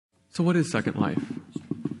So what is Second Life?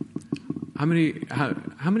 How many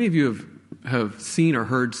of you have seen or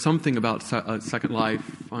heard something about Second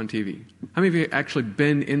Life on TV? How many of you have actually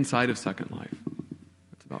been inside of Second Life?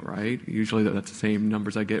 That's about right. Usually that's the same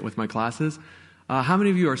numbers I get with my classes. How many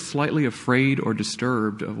of you are slightly afraid or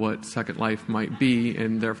disturbed of what Second Life might be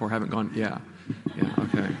and therefore haven't gone? Yeah,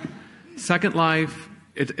 okay. Second Life,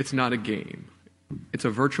 it's not a game. It's a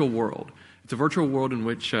virtual world. It's a virtual world in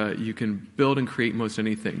which you can build and create most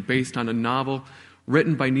anything based on a novel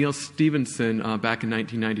written by Neil Stephenson back in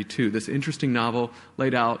 1992. This interesting novel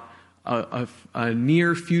laid out a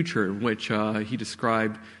near future in which he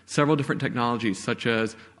described several different technologies, such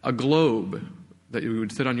as a globe that you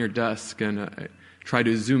would sit on your desk and try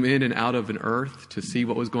to zoom in and out of an Earth to see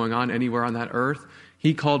what was going on anywhere on that Earth.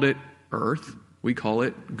 He called it Earth. We call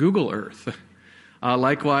it Google Earth.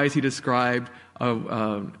 Likewise, he described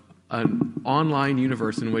an online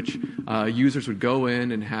universe in which users would go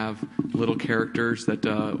in and have little characters that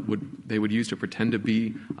they would use to pretend to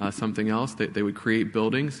be something else. They would create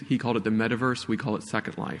buildings. He called it the metaverse. We call it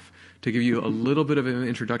Second Life. To give you a little bit of an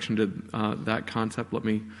introduction to that concept, let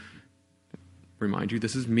me remind you,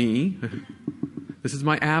 this is me. This is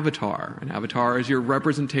my avatar. An avatar is your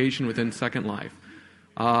representation within Second Life.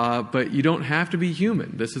 But you don't have to be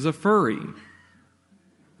human. This is a furry.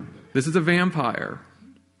 This is a vampire.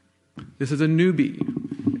 This is a newbie.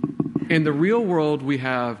 In the real world, we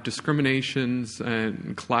have discriminations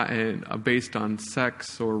and based on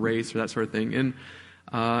sex or race or that sort of thing.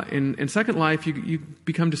 In Second Life, you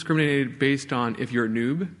become discriminated based on if you're a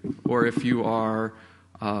noob or if you are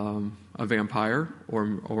a vampire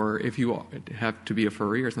or if you have to be a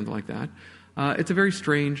furry or something like that. It's a very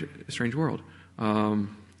strange world.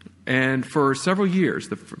 And for several years,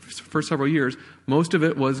 the first several years, most of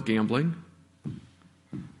it was gambling,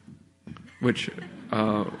 which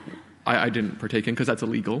I didn't partake in because that's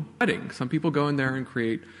illegal. Some people go in there and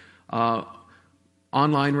create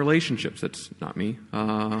online relationships. That's not me.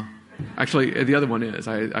 Actually, the other one is.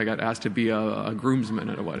 I got asked to be a groomsman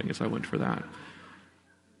at a wedding, so I went for that.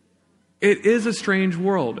 It is a strange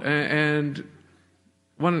world, and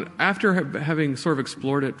after having sort of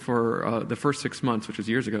explored it for the first 6 months, which was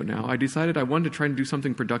years ago now, I decided I wanted to try and do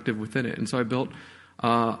something productive within it. And so I built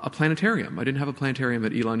a planetarium. I didn't have a planetarium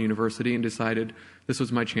at Elon University and decided this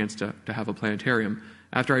was my chance to have a planetarium.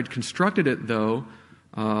 After I'd constructed it, though,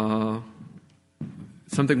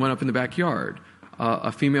 something went up in the backyard,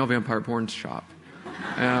 a female vampire porn shop.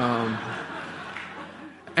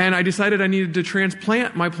 And I decided I needed to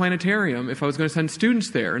transplant my planetarium if I was going to send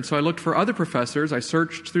students there. And so I looked for other professors. I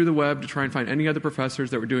searched through the web to try and find any other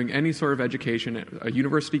professors that were doing any sort of education at a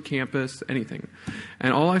university campus, anything.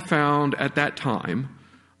 And all I found at that time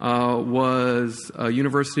was a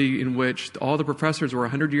university in which all the professors were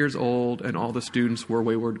 100 years old and all the students were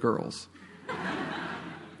wayward girls.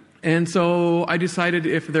 And so I decided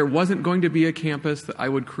if there wasn't going to be a campus, that I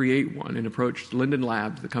would create one and approached Linden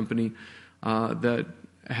Labs, the company that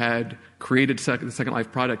had created the Second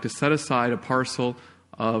Life product, to set aside a parcel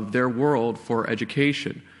of their world for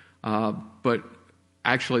education. But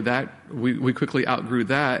actually we quickly outgrew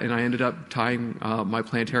that, and I ended up tying my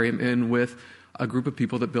planetarium in with a group of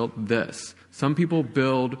people that built this. Some people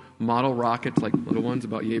build model rockets, like little ones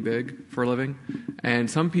about yay big, for a living, and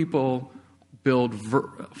some people build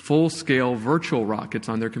full-scale virtual rockets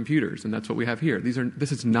on their computers, and that's what we have here.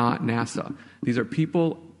 This is not NASA. These are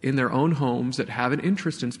people in their own homes that have an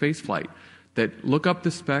interest in spaceflight, that look up the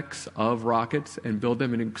specs of rockets and build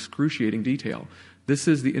them in excruciating detail. This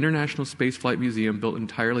is the International Spaceflight Museum, built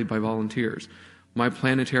entirely by volunteers. My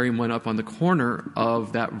planetarium went up on the corner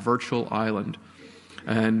of that virtual island.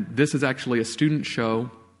 And this is actually a student show,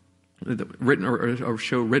 a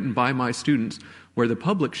show written by my students, where the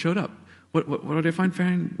public showed up. What I find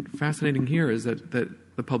fascinating here is that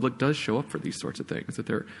the public does show up for these sorts of things, that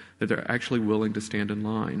they're actually willing to stand in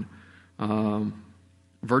line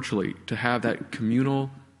virtually to have that communal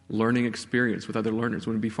learning experience with other learners. It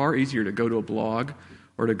would be far easier to go to a blog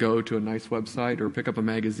or to go to a nice website or pick up a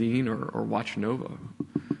magazine or watch Nova.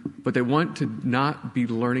 But they want to not be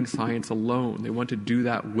learning science alone. They want to do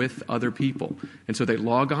that with other people. And so they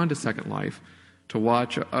log on to Second Life to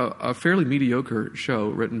watch a fairly mediocre show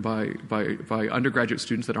written by undergraduate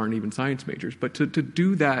students that aren't even science majors, but to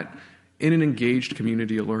do that in an engaged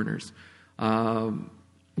community of learners. I've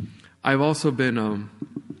also been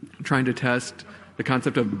trying to test the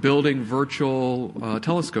concept of building virtual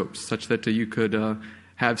telescopes such that you could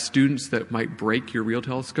have students that might break your real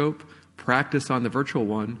telescope practice on the virtual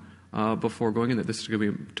one before going in there. This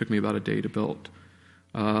took me about a day to build.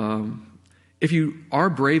 If you are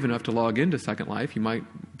brave enough to log into Second Life, you might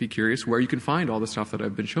be curious where you can find all the stuff that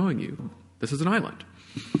I've been showing you. This is an island.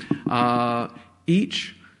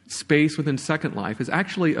 Each space within Second Life is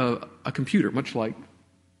actually a computer, much like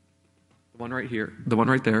the one right here, the one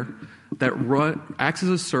right there, that acts as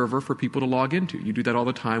a server for people to log into. You do that all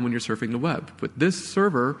the time when you're surfing the web. But this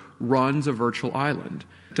server runs a virtual island.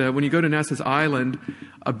 When you go to NASA's island,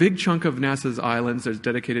 a big chunk of NASA's islands is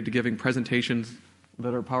dedicated to giving presentations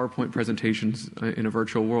that are PowerPoint presentations in a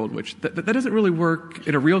virtual world, which that doesn't really work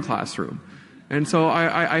in a real classroom. And so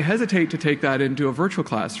I hesitate to take that into a virtual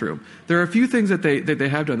classroom. There are a few things that they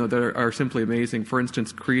have done, though, that are simply amazing. For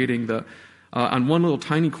instance, creating on one little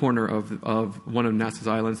tiny corner of one of NASA's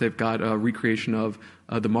islands, they've got a recreation of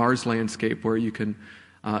the Mars landscape where you can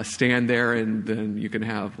stand there and then you can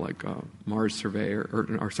have like a Mars surveyor,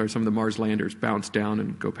 or some of the Mars landers bounce down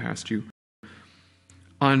and go past you.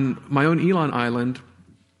 On my own Elon Island,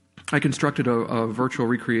 I constructed a virtual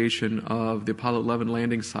recreation of the Apollo 11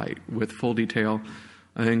 landing site with full detail,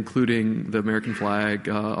 including the American flag,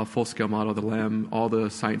 a full-scale model of the LEM, all the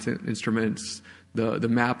science instruments, the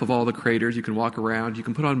map of all the craters. You can walk around. You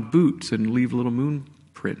can put on boots and leave little moon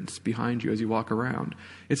prints behind you as you walk around.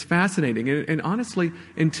 It's fascinating. And honestly,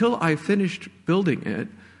 until I finished building it,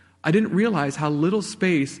 I didn't realize how little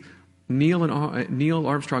space Neil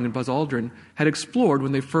Armstrong and Buzz Aldrin had explored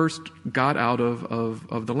when they first got out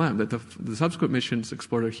of the LEM. That the subsequent missions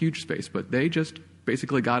explored a huge space, but they just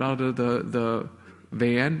basically got out of the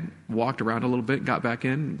van, walked around a little bit, got back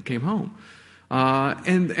in, and came home.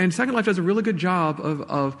 And Second Life does a really good job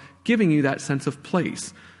of giving you that sense of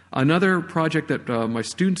place. Another project that my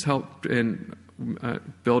students helped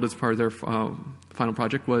build as part of their final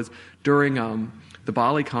project was during the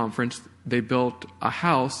Bali conference. They built a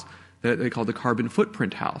house that they called the Carbon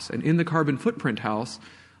Footprint House. And in the Carbon Footprint House,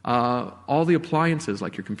 all the appliances,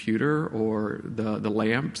 like your computer or the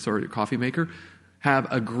lamps or your coffee maker,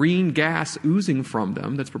 have a green gas oozing from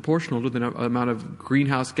them that's proportional to the amount of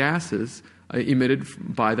greenhouse gases emitted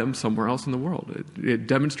by them somewhere else in the world. It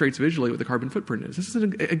demonstrates visually what the carbon footprint is. This is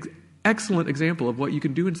an excellent example of what you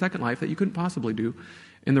can do in Second Life that you couldn't possibly do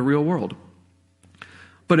in the real world.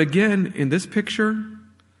 But again, in this picture,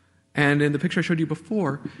 and in the picture I showed you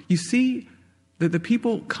before, you see that the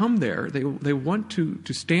people come there. They want to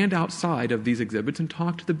stand outside of these exhibits and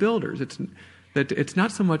talk to the builders. It's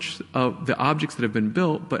not so much of the objects that have been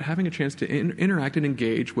built, but having a chance to interact and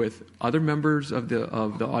engage with other members of the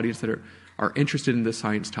audience that are interested in this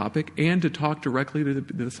science topic, and to talk directly to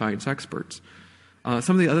the science experts.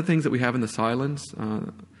 Some of the other things that we have in the SciLands,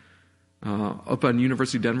 up on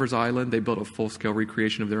University of Denver's island, they built a full-scale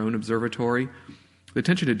recreation of their own observatory. The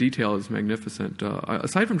attention to detail is magnificent.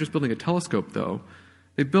 Aside from just building a telescope, though,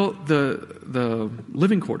 they built the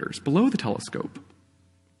living quarters below the telescope.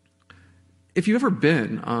 If you've ever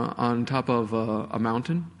been on top of a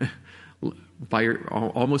mountain,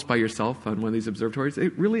 almost by yourself on one of these observatories,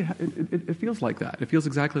 it really it feels like that. It feels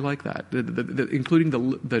exactly like that. Including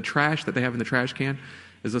the trash that they have in the trash can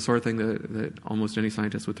is the sort of thing that almost any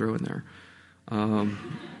scientist would throw in there.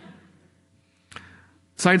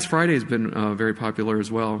 Science Friday has been very popular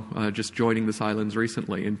as well. Just joining the SciLands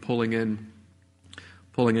recently and pulling in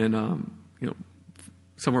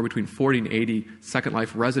somewhere between 40 and 80 Second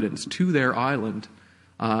Life residents to their island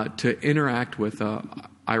to interact with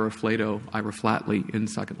Ira Flatley in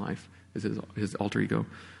Second Life, is his alter ego,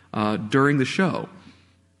 during the show.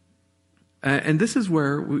 And this is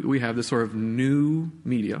where we have this sort of new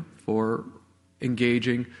media for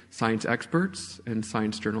engaging science experts and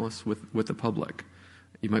science journalists with the public.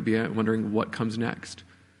 You might be wondering what comes next.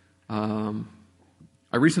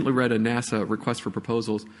 I recently read a NASA request for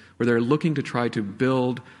proposals where they're looking to try to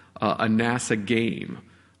build a NASA game.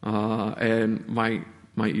 And my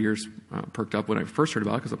ears perked up when I first heard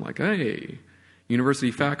about it, because I'm like, hey,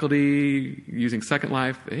 university faculty using Second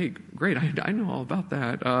Life, hey, great, I know all about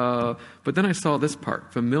that. But then I saw this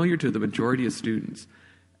part, familiar to the majority of students.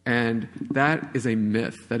 And that is a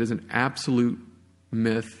myth. That is an absolute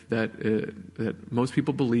myth that most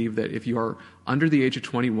people believe that if you are under the age of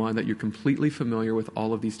 21, that you're completely familiar with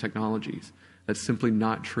all of these technologies. That's simply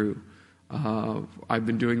not true. I've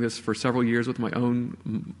been doing this for several years with my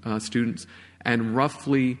own students, and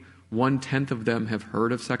roughly 1/10 of them have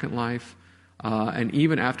heard of Second Life. And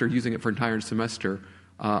even after using it for an entire semester,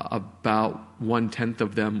 about 1/10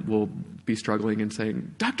 of them will be struggling and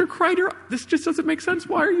saying, Dr. Kreider, this just doesn't make sense.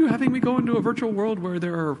 Why are you having me go into a virtual world where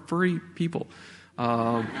there are furry people?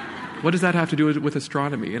 What does that have to do with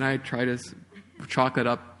astronomy? And I try to chalk that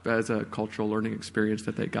up as a cultural learning experience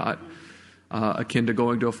that they got. akin to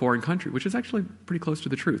going to a foreign country, which is actually pretty close to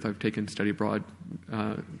the truth. I've taken study abroad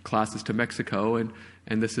classes to Mexico, and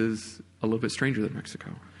this is a little bit stranger than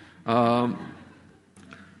Mexico.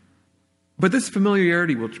 But this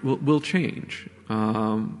familiarity will change.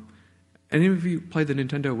 Any of you played the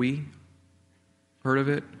Nintendo Wii? Heard of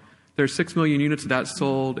it? There's 6 million units of that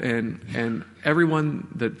sold, and everyone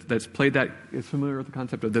that's played that is familiar with the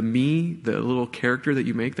concept of the me, the little character that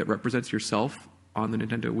you make that represents yourself on the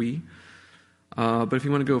Nintendo Wii. But if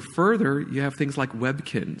you want to go further, you have things like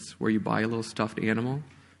Webkins, where you buy a little stuffed animal.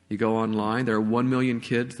 You go online. There are 1 million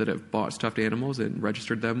kids that have bought stuffed animals and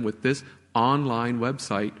registered them with this online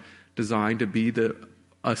website designed to be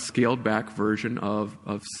a scaled-back version of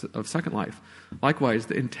Second Life. Likewise,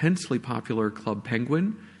 the intensely popular Club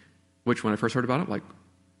Penguin, which when I first heard about it, like,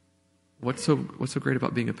 what's so great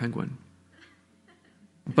about being a penguin?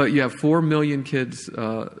 But you have 4 million kids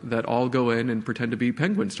that all go in and pretend to be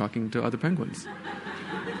penguins talking to other penguins.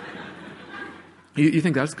 You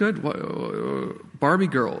think that's good? Barbie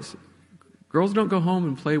girls. Girls don't go home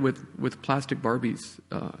and play with plastic Barbies.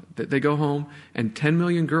 They go home, and 10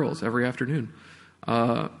 million girls every afternoon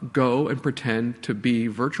go and pretend to be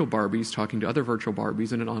virtual Barbies talking to other virtual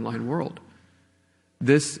Barbies in an online world.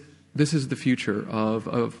 This is the future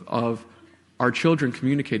of our children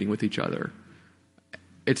communicating with each other.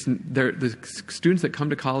 The students that come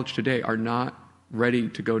to college today are not ready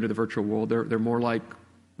to go into the virtual world. They're more like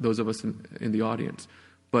those of us in the audience.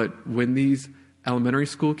 But when these elementary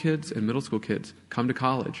school kids and middle school kids come to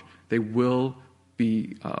college, they will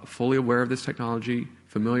be fully aware of this technology,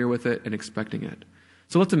 familiar with it, and expecting it.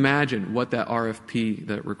 So let's imagine what that RFP,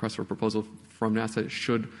 that request for proposal from NASA,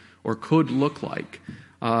 should or could look like.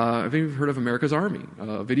 Have you heard of America's Army?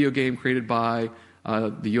 A video game created by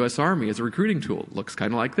the U.S. Army as a recruiting tool. Looks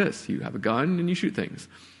kind of like this. You have a gun and you shoot things.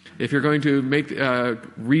 If you're going to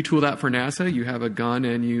retool that for NASA, you have a gun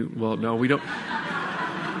and no, we don't.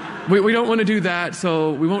 We don't want to do that,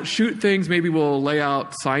 so we won't shoot things. Maybe we'll lay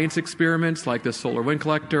out science experiments like the solar wind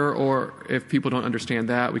collector, or if people don't understand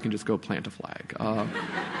that, we can just go plant a flag.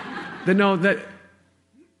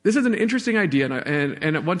 This is an interesting idea,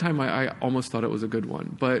 and at one time I almost thought it was a good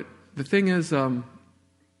one. But the thing is, for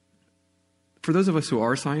those of us who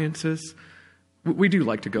are scientists, we do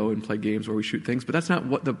like to go and play games where we shoot things, but that's not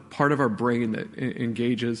what the part of our brain that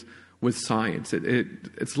engages with science. It's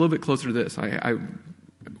a little bit closer to this.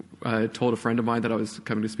 I told a friend of mine that I was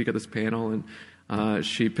coming to speak at this panel, and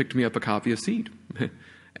she picked me up a copy of Seed.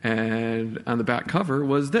 And on the back cover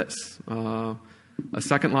was this, a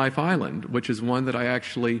Second Life Island, which is one that I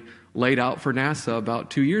actually laid out for NASA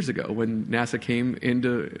about 2 years ago when NASA came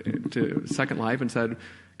into Second Life and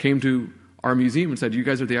came to our museum and said, you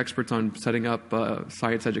guys are the experts on setting up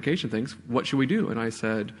science education things. What should we do? And I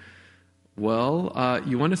said, well,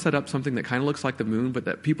 you want to set up something that kind of looks like the moon, but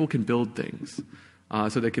that people can build things.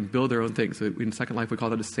 So they can build their own things. So in Second Life, we call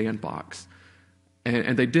that a sandbox.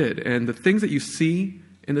 And they did. And the things that you see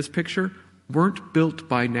in this picture weren't built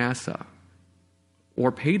by NASA or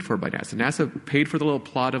paid for by NASA. NASA paid for the little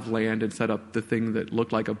plot of land and set up the thing that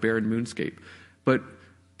looked like a barren moonscape. But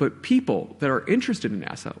people that are interested in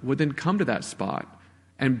NASA would then come to that spot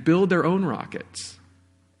and build their own rockets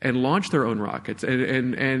and launch their own rockets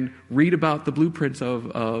and read about the blueprints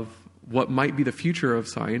of what might be the future of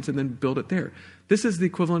science and then build it there. This is the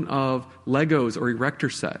equivalent of Legos or erector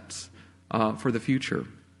sets for the future.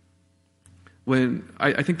 When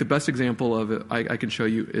I think the best example of it I can show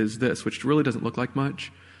you is this, which really doesn't look like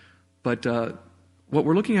much. But what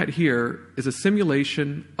we're looking at here is a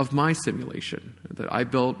simulation of my simulation. That I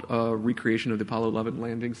built a recreation of the Apollo 11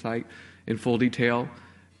 landing site in full detail.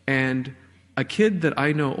 And a kid that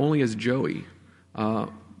I know only as Joey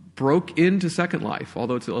broke into Second Life,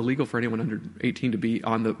 although it's illegal for anyone under 18 to be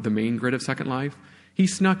on the main grid of Second Life. He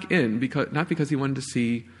snuck in, not because he wanted to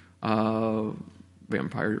see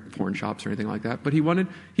vampire porn shops or anything like that, but he wanted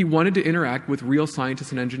to interact with real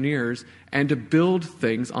scientists and engineers and to build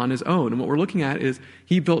things on his own. And what we're looking at is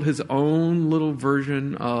he built his own little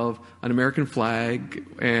version of an American flag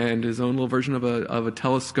and his own little version of a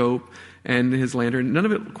telescope and his lantern. None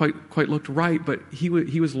of it quite looked right, but he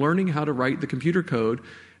was learning how to write the computer code,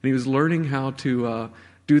 and he was learning how to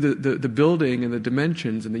do the building and the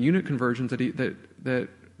dimensions and the unit conversions that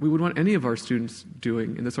we would want any of our students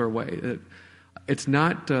doing in this sort of way. It's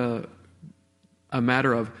not a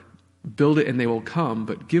matter of build it and they will come,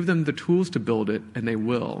 but give them the tools to build it and they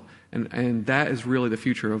will. And that is really the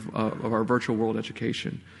future of our virtual world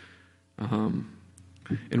education.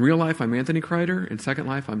 In real life, I'm Anthony Kreider. In Second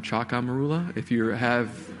Life, I'm Chaka Marula. If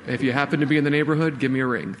you happen to be in the neighborhood, give me a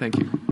ring. Thank you.